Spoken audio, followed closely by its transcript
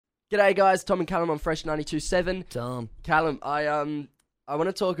G'day guys, Tom and Callum on Fresh 92.7. Tom. Callum, I want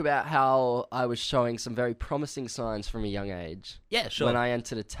to talk about how I was showing some very promising signs from a young age. Yeah, sure. When I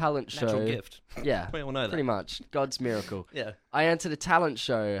entered a talent show. Natural gift. Yeah, We all know that. pretty much. God's miracle. Yeah. I entered a talent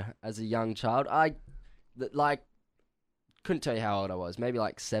show as a young child. Couldn't tell you how old I was. Maybe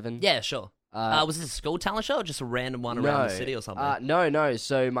like 7. Yeah, sure. Was this a school talent show or just a random one around the city or something? No.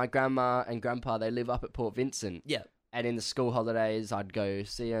 So my grandma and grandpa, they live up at Port Vincent. Yeah. And in the school holidays, I'd go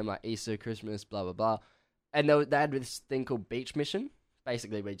see them, like Easter, Christmas, blah, blah, blah. And they had this thing called Beach Mission.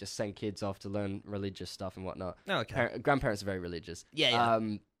 Basically, we just send kids off to learn religious stuff and whatnot. Oh, okay. Grandparents are very religious. Yeah.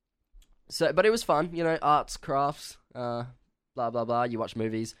 But it was fun, arts, crafts, blah, blah, blah. You watch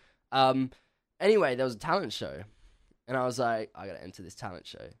movies. Anyway, there was a talent show. And I was like, I got to enter this talent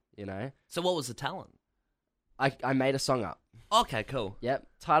show, So what was the talent? I made a song up. Okay, cool. Yep.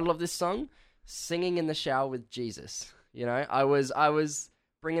 Title of this song, Singing in the Shower with Jesus. I was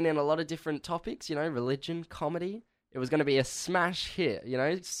bringing in a lot of different topics, religion, comedy. It was going to be a smash hit,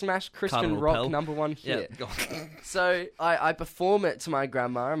 smash Christian Cardinal rock Pell. #1 hit. Yeah. So I perform it to my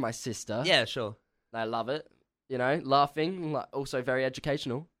grandma and my sister. Yeah, sure. They love it, laughing, also very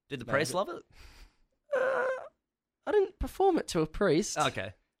educational. Did the priest love it? I didn't perform it to a priest.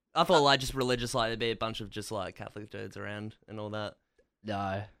 Okay. I thought just religious, there'd be a bunch of just Catholic dudes around and all that.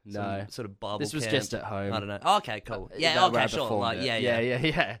 No. Some sort of Bible This was camp. just at home. I don't know. Oh, okay, cool. Yeah, That where I okay, sure. performed it. Yeah.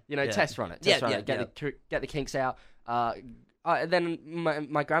 Yeah. Test run it. Test run it. Get the kinks out. Then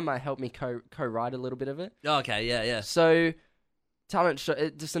my grandma helped me co-write a little bit of it. Okay, yeah. So, talent show.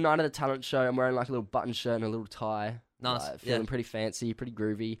 Just the night of the talent show. I'm wearing a little button shirt and a little tie. Nice. Feeling pretty fancy, pretty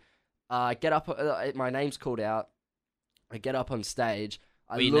groovy. Get up. My name's called out. I get up on stage.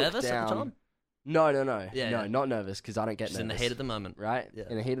 Were you nervous at the time? No. Yeah. Not nervous because I don't get Just nervous. in the heat of the moment. Right? Yeah.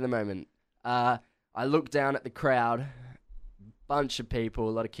 In the heat of the moment. I look down at the crowd, bunch of people,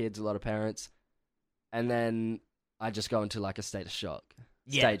 a lot of kids, a lot of parents, and then I just go into a state of shock.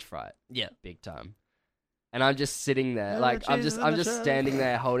 Yeah. Stage fright. Yeah. Big time. And I'm just sitting there, I'm just standing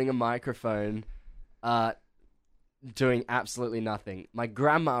there holding a microphone, doing absolutely nothing. My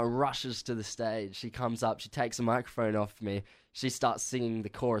grandma rushes to the stage. She comes up, she takes the microphone off me. She starts singing the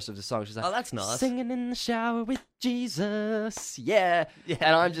chorus of the song. She's like, Oh, that's nice. Singing in the shower with Jesus. Yeah.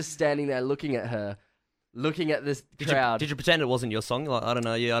 And I'm just standing there looking at her, looking at this crowd. Did you pretend it wasn't your song? I don't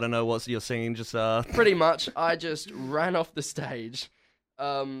know. I don't know what you're singing. Just Pretty much. I just ran off the stage.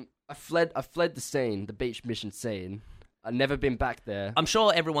 I fled the scene, the Beach Mission scene. I've never been back there. I'm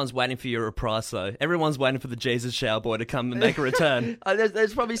sure everyone's waiting for your reprise, though. Everyone's waiting for the Jesus shower boy to come and make a return.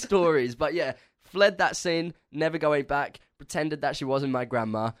 There's probably stories, but yeah, fled that scene, never going back, pretended that she wasn't my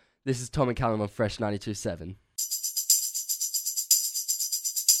grandma. This is Tom and Callum on Fresh 92.7.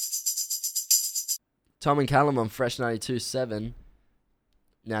 Tom and Callum on Fresh 92.7.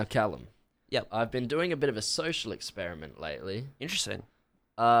 Now, Callum. Yep. I've been doing a bit of a social experiment lately. Interesting.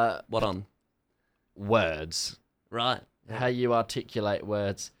 What on? Words. Right. How you articulate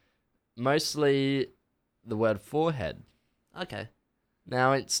words. Mostly the word forehead. Okay.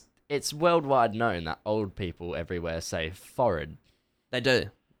 Now, it's worldwide known that old people everywhere say forehead. They do.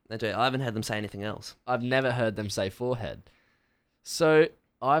 I haven't heard them say anything else. I've never heard them say forehead. So,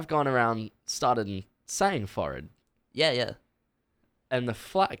 I've gone around, started saying forehead. Yeah. And the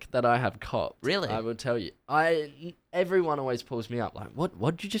flack that I have copped, Really? I will tell you. Everyone always pulls me up, like,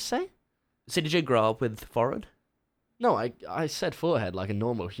 what did you just say? So did you grow up with forehead? No, I said forehead like a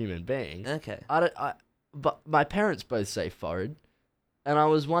normal human being. Okay. But my parents both say forehead, and I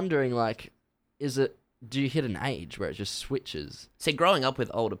was wondering, do you hit an age where it just switches? See, growing up with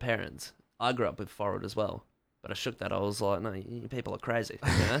older parents, I grew up with forehead as well. But I shook that. I was like, no, you people are crazy.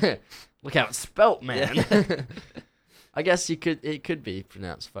 You know? Look how it's spelt, man. Yeah. I guess it could be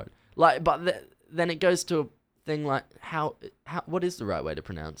pronounced forehead. Then it goes to a thing like, what is the right way to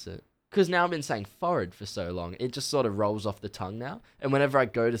pronounce it? Because now I've been saying forehead for so long, it just sort of rolls off the tongue now. And whenever I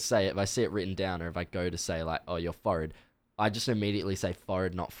go to say it, if I see it written down, or if I go to say your forehead, I just immediately say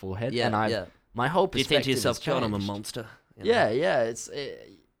forehead, not forehead. Yeah, and my whole you perspective think to yourself, has God, I'm a changed. monster. You know? Yeah,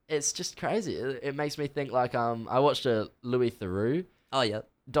 it's just crazy. It makes me think I watched a Louis Theroux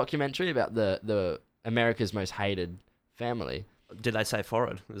documentary about the America's most hated family. Did they say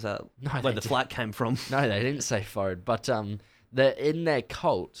forehead? Is that where the flat came from? No, they didn't say forehead. But in their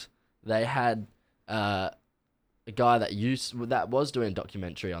cult, they had a guy that was doing a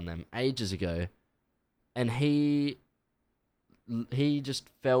documentary on them ages ago, and he just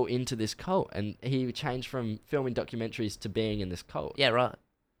fell into this cult, and he changed from filming documentaries to being in this cult. Yeah, right.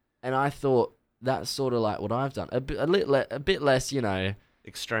 And I thought that's sort of like what I've done, a bit less,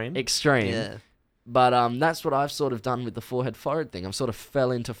 Extreme. extreme. Yeah. But that's what I've sort of done with the forehead forehead thing. I've sort of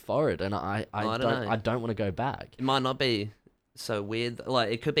fell into forehead, and I don't know. I don't want to go back. It might not be so weird.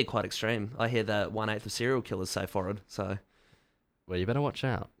 Like, it could be quite extreme. I hear that 1/8 of serial killers say forehead, so... Well, you better watch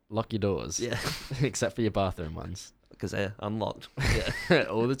out. Lock your doors. Yeah. Except for your bathroom ones. Because they're unlocked. Yeah.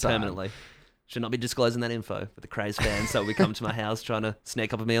 All the time. Permanently. Should not be disclosing that info for the craze fans that will be coming to my house trying to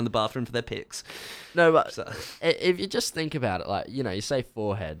sneak up on me on the bathroom for their pics. No, but So, if you just think about it, like, you know, you say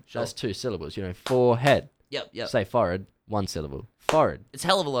forehead, Sure. that's 2 syllables. You know, forehead. yep. Say forehead, 1 syllable. Forehead. It's a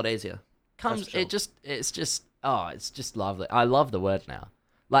hell of a lot easier. Comes, for sure. it's just lovely. I love the word now.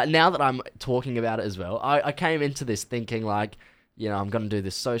 Like, now that I'm talking about it as well, I came into this thinking, like, you know, I'm going to do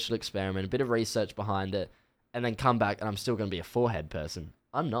this social experiment, a bit of research behind it, and then come back and I'm still going to be a forehead person.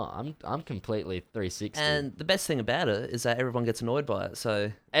 I'm not. I'm completely 360. And the best thing about it is that everyone gets annoyed by it, so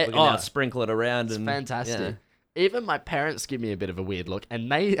Eh, we can now oh, sprinkle it around. it's and fantastic. yeah. Even my parents give me a bit of a weird look,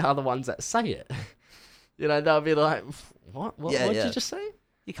 and they are the ones that say it. You know, they'll be like, "What? What Yeah, did yeah. you just say?"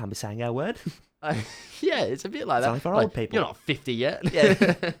 You can't be saying our word. Yeah, it's a bit like It's that. only for Like, old people. You're not 50 yet. Yeah.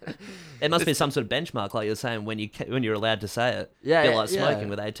 It must be some sort of benchmark, like you're saying, when you're allowed to say it. Yeah, Bit like yeah. smoking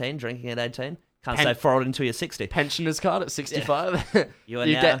with 18, drinking at 18. Can't Pen- say foreign until you're 60. Pensioner's card at 65. You are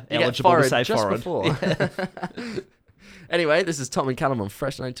now get eligible to foreign say just foreign. before. Anyway, this is Tom and Callum on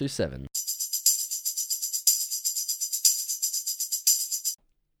Fresh 927.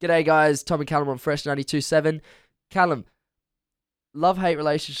 G'day guys, Tom and Callum on Fresh 927. Callum, love-hate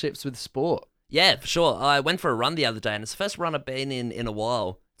relationships with sport. Yeah, for sure. I went for a run the other day, and it's the first run I've been in a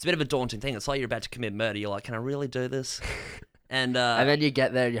while. It's a bit of a daunting thing. It's like you're about to commit murder. You're like, can I really do this? And And then you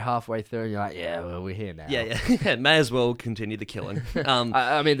get there, you're halfway through, and you're like, yeah, well, we're here now. yeah. May as well continue the killing.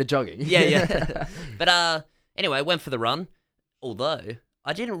 I mean, the jogging. Yeah. But anyway, I went for the run, although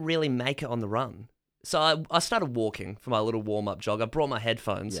I didn't really make it on the run. So I started walking for my little warm-up jog. I brought my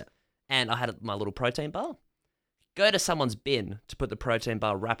headphones, Yeah. and I had my little protein bar. Go to someone's bin to put the protein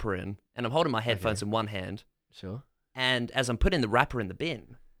bar wrapper in, and I'm holding my headphones in one hand, Sure. and as I'm putting the wrapper in the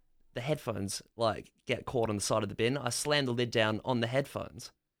bin, the headphones, like, get caught on the side of the bin. I slam the lid down on the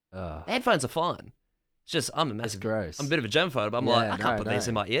headphones. Ugh, The headphones are fine. It's just, I'm a that's massive... gross. I'm a bit of a germaphobe. I'm Yeah, like, I can't no, put these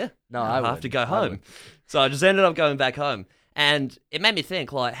in my ear. No, I I have to would. go I home. would. So I just ended up going back home. And it made me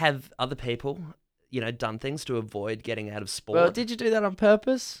think, like, have other people, you know, done things to avoid getting out of sport? Well, did you do that on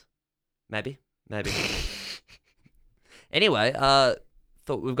purpose? Maybe. Anyway,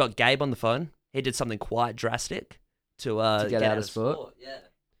 thought we've got Gabe on the phone. He did something quite drastic to get out of sport? Yeah.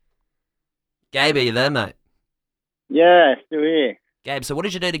 Gabe, are you there, mate? Yeah, still here. Gabe, so what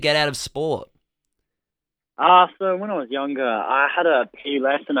did you do to get out of sport? So when I was younger, I had a PE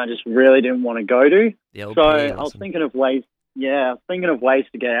lesson I just really didn't want to go to. The old So PE I was lesson. thinking of ways,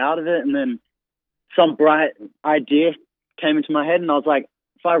 to get out of it. And then some bright idea came into my head, and I was like,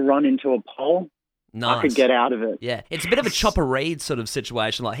 if I run into a pole, Nice. I could get out of it. Yeah, it's a bit of a Chopper Reed sort of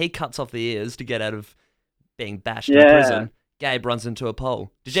situation. Like, he cuts off the ears to get out of being bashed in Yeah. prison. Gabe runs into a pole.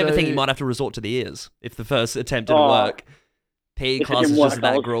 Did you ever think you So- might have to resort to the ears if the first attempt didn't Oh, work? PE if it class is didn't just work,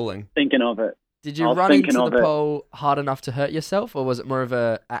 I that was- grueling. Thinking of it. Did I you was run thinking into of the it. pole hard enough to hurt yourself, or was it more of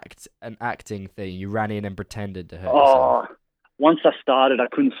an acting thing? You ran in and pretended to hurt yourself. Oh, once I started, I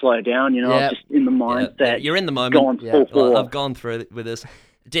couldn't slow down. You know, I Yep. was just in the Yeah, mindset, you're in the moment. going Yeah. full Like, force. I've gone through it with this.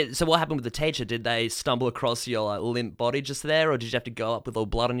 So what happened with the teacher? Did they stumble across your like limp body just there, or did you have to go up with all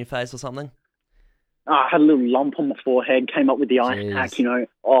blood on your face or something? I had a little lump on my forehead, came up with the ice Jeez. pack, you know.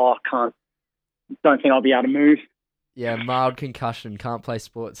 Don't think I'll be able to move. Yeah, mild concussion, can't play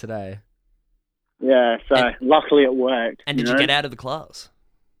sport today. Yeah, so And- luckily it worked. And did you get out of the class?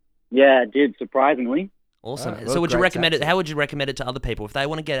 Yeah, it did, surprisingly. Awesome. Alright, So well, would you great recommend it? tactic. How would you recommend it to other people if they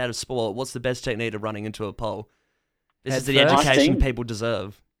want to get out of sport? What's the best technique of running into a pole? This Head is the first? education I think- people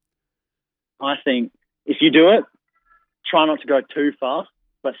deserve. I think if you do it, try not to go too fast,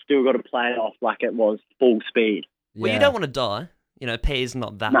 but still got to play it off like it was full speed. Well, Yeah. you don't want to die. You know, PE is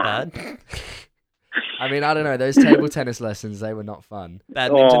not that Nah. bad. I mean, I don't know. Those table tennis lessons, they were not fun. Oh, they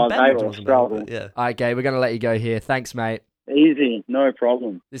badminton were wasn't bad, struggle. but yeah. All right, Gabe, we're going to let you go here. Thanks, mate. Easy, no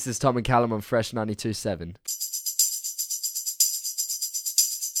problem. This is Tom and Callum on Fresh 92.7.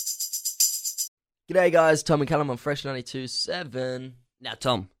 G'day, guys. Tom and Callum on Fresh 92.7. Now,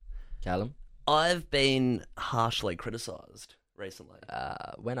 Tom, Callum, I've been harshly criticised recently.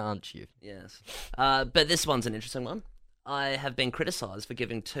 when aren't you? Yes. But this one's an interesting one. I have been criticised for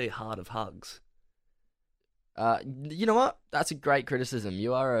giving too hard of hugs. You know what? That's a great criticism.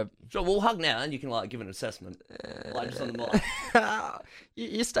 You are a... Sure, we'll hug now and you can like give an assessment. Like just on the mic.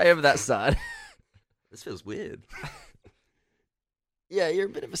 you stay over that side. This feels weird. Yeah, you're a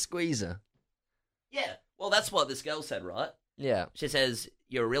bit of a squeezer. Yeah. Well, that's what this girl said, right? Yeah. She says,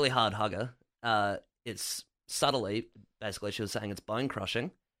 you're a really hard hugger it's subtly, basically, she was saying it's bone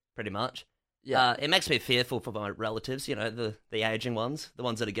crushing, pretty much. Yeah. It makes me fearful for my relatives, the aging ones, the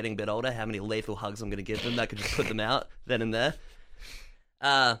ones that are getting a bit older, how many lethal hugs I'm going to give them that could just put them out then and there.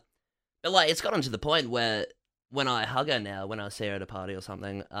 But, like, it's gotten to the point where when I hug her now, when I see her at a party or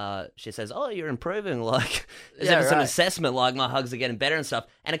something, she says, "Oh, you're improving," like, as if it's an assessment, like, my hugs are getting better and stuff.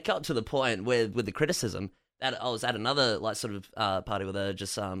 And it got to the point with the criticism that I was at another, like, sort of party with her,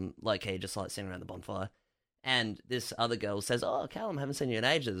 just, low-key, just, like, sitting around the bonfire. And this other girl says, "Oh, Callum, haven't seen you in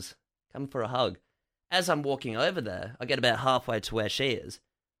ages. Come for a hug." As I'm walking over there, I get about halfway to where she is,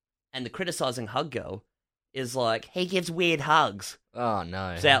 and the criticizing hug girl is like, "He gives weird hugs." Oh,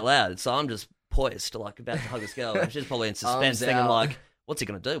 no. It's out loud, so I'm just poised, like, about to hug this girl, and she's probably in suspense, thinking, like, what's he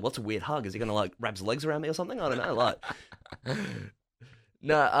going to do? What's a weird hug? Is he going to, like, wrap his legs around me or something? I don't know, like...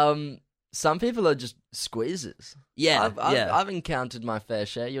 No, some people are just squeezers. Yeah, I've encountered my fair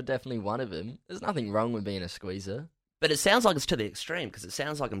share. You're definitely one of them. There's nothing wrong with being a squeezer. But it sounds like it's to the extreme, because it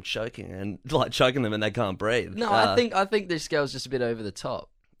sounds like I'm choking them and they can't breathe. No, I think this girl's just a bit over the top.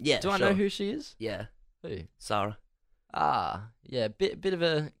 Yeah, Do I know who she is? Yeah. Who? Sarah. Ah, yeah, bit of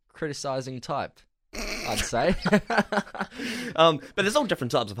a criticizing type, I'd say. But there's all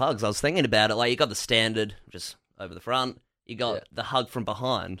different types of hugs. I was thinking about it. Like, you got the standard, just over the front. You got the hug from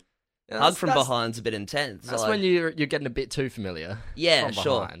behind. Yeah, hug from behind's a bit intense. That's like, when you're getting a bit too familiar. Yeah, from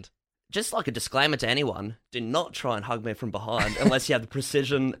sure. behind. Just like a disclaimer to anyone, do not try and hug me from behind unless you have the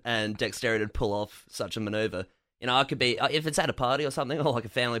precision and dexterity to pull off such a maneuver. I could be, if it's at a party or something, or like a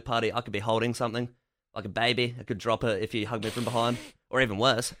family party, I could be holding something, like a baby. I could drop it if you hug me from behind. Or even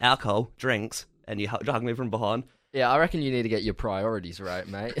worse, alcohol, drinks, and you hug me from behind. Yeah, I reckon you need to get your priorities right,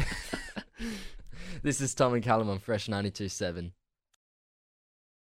 mate. This is Tom and Callum on Fresh 92.7.